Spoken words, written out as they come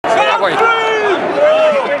that way.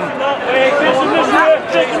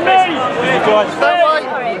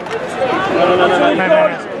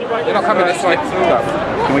 You're not coming this way.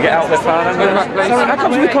 Can we get out this far then? Move back, please. Sorry, how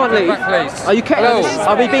come we can't leave? Move back, please. Are you kettled?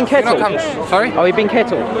 Are we being kettled? Sorry? Are we being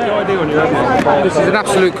kettled? This is an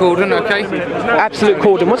absolute cordon, okay? Absolute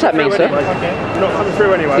cordon. What's that mean, sir? Not coming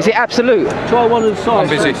through anyway. Is it absolute? Try one of the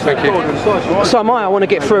sides. I'm busy, thank you. So am I. I want to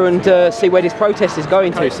get through and see where this protest is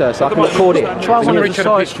going to, sir, so I can record it. Try one of the reach at a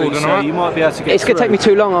side pitch streets, cordon, sir. alright? You might be able to get It's going to take me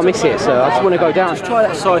too long. I'll miss it, sir. I just want to go down. Just try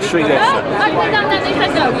that side street there, sir.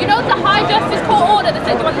 You know the High Justice Court order that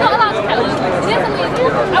says you are not allowed to kettle.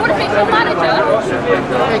 I would have been your manager.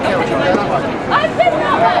 I've been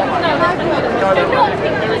out there. No, do not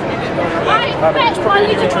think that. I expect my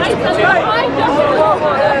legal rights and the High Justice Court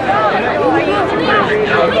order.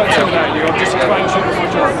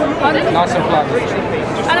 Nice and flat.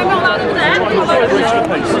 And I'm not allowed in there.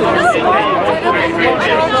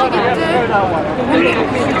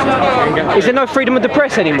 Is there no freedom of the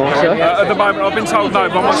press anymore, sir? At the moment, I've been told no.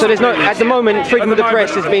 But So there's no. At the moment, freedom of the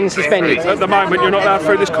press has been suspended. At the moment, you're not allowed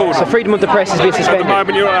through this cordon. So freedom of the press has been At the suspended.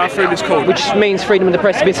 moment, you're not allowed through this cordon. Which means freedom of the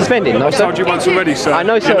press has been suspended. No, I've sir. told you once already, sir. I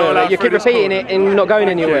know, You're not sir. allowed You through keep this repeating cordon. it and not going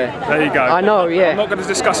anywhere. There you go. I know, I'm yeah. not going to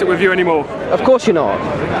discuss it with you anymore. Of course you're not.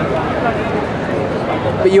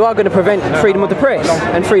 But you are going to prevent freedom of the press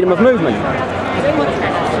and freedom of movement.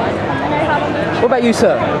 What about you,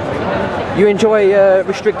 sir? You enjoy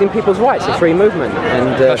restricting people's rights of free movement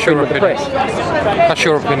and freedom of the press? That's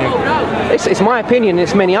your opinion. It's my opinion,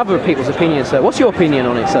 it's many other people's opinions, sir. What's your opinion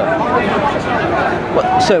on it, sir?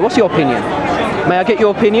 Sir, what's your opinion? May I get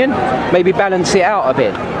your opinion? Maybe balance it out a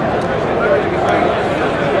bit.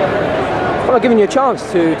 Well, I'm giving you a chance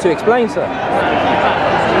to explain, sir.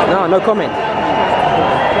 No comment.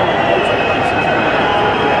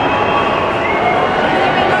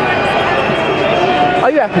 Are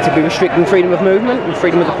you happy to be restricting freedom of movement and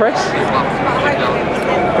freedom of the press?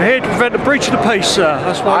 We're here to prevent the breach of the peace, sir.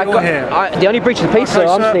 That's why we're here. The only breach of the peace, Okay,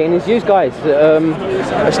 sir, I'm sir. seeing is you guys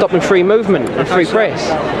are stopping free movement and free sir. press.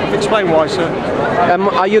 Explain why, sir.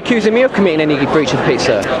 Are you accusing me of committing any breach of the peace,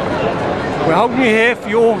 sir? We're holding you here for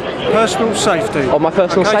your personal safety. Or my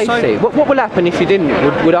personal Okay, safety? sir? What will happen if you didn't?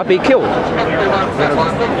 Would I be killed?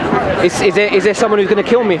 Is there someone who's going to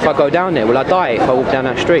kill me if I go down there? Will I die if I walk down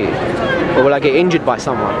that street? Or will I get injured by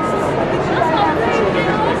someone?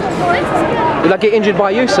 Will I get injured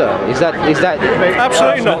by you, sir? Is that?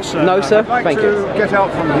 Absolutely not, sir. No, sir. Thank you. Get out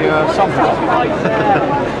from here somehow.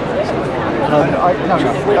 No, you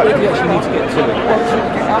actually need to get to it.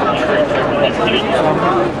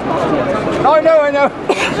 I know.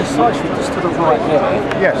 There's a side street just to the right there.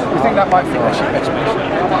 Yes, you think that might finish it best?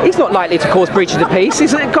 He's not likely to cause breach of the peace.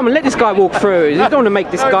 Come on, let this guy walk through. You don't want to make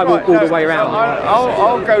this guy walk all the way around.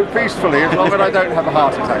 I'll go peacefully as long as I don't have a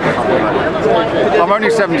heart attack. I'm only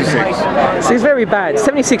 76. So he's very bad.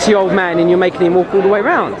 76-year-old man and you're making him walk all the way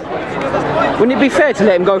around. Wouldn't it be fair to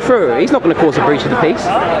let him go through? He's not going to cause a breach of the peace.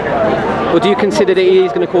 Or do you consider that he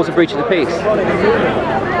is going to cause a breach of the peace?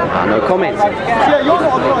 No comment. Yeah, you're not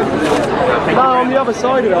on the right. No, on the other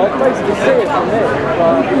side of it. I can basically see it from here.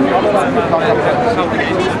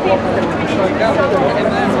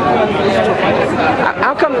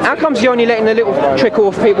 How comes you're only letting a little trickle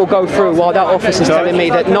of people go through while that officer's telling me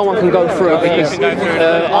that no one can go through because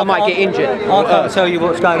I might get injured? I can't tell you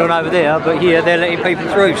what's going on over there, but here they're letting people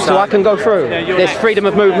through. So I can go through. There's freedom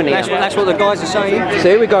of movement here. That's what the guys are saying. So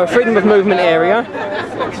here we go, freedom of movement area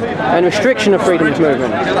and restriction of freedom of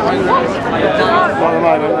movement.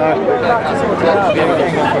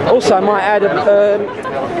 Also, I might add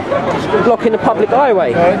blocking the public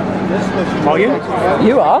highway. Are you?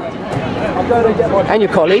 You are? And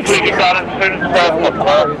your colleagues. I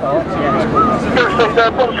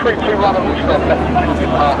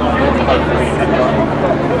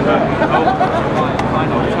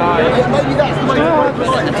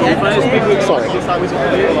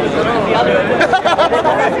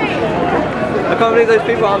can't believe those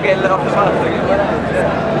people aren't getting let off the phone.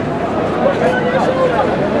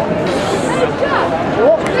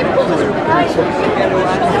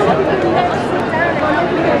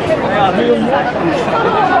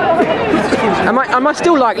 Am I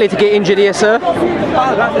still likely to get injured here, sir?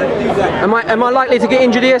 Am I likely to get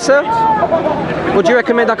injured here, sir? Would you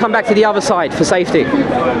recommend I come back to the other side for safety?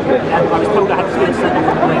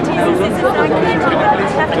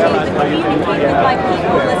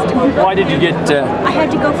 Why did you get... I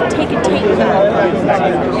had to go for take a tape.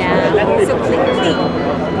 Yeah, so please,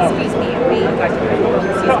 excuse me.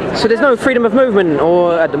 So there's no freedom of movement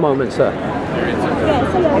or at the moment, sir?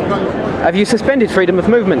 Yes. Have you suspended freedom of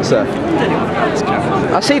movement, sir?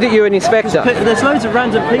 I see that you're an inspector. There's loads of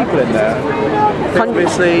random people in there.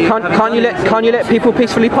 Can't you let people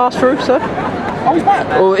peacefully pass through, sir?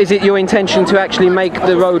 Or is it your intention to actually make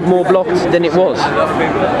the road more blocked than it was?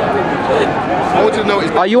 I want to know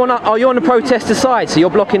is Are you on a protester side, so you're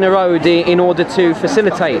blocking the road in order to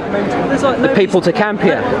facilitate the people to camp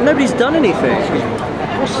here? Nobody's done anything.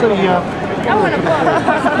 What's the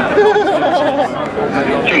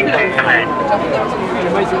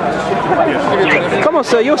Come on,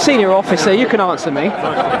 sir, you're a senior officer, you can answer me.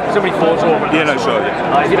 Somebody falls over. Yeah, no, sure.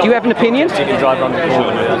 Do you have an opinion? You can drive around the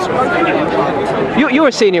corner. That's right. You're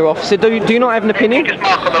a senior officer, do you not have an opinion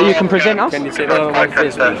that you can present us? Can you say that on my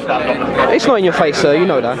face, please? It's not in your face, sir, you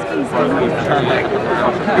know that.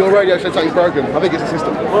 your radio said something's broken? I think it's the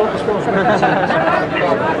system.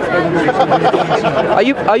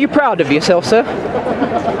 Are you proud of yourself, sir?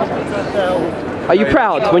 Are you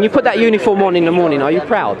proud? When you put that uniform on in the morning, are you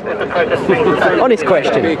proud? Honest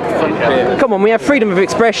question. Come on, we have freedom of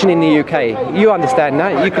expression in the UK. You understand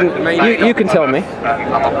that? You can tell me.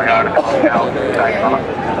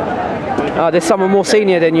 There's someone more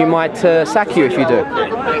senior than you might sack you if you do. You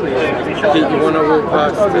want to walk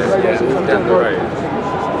past down the road?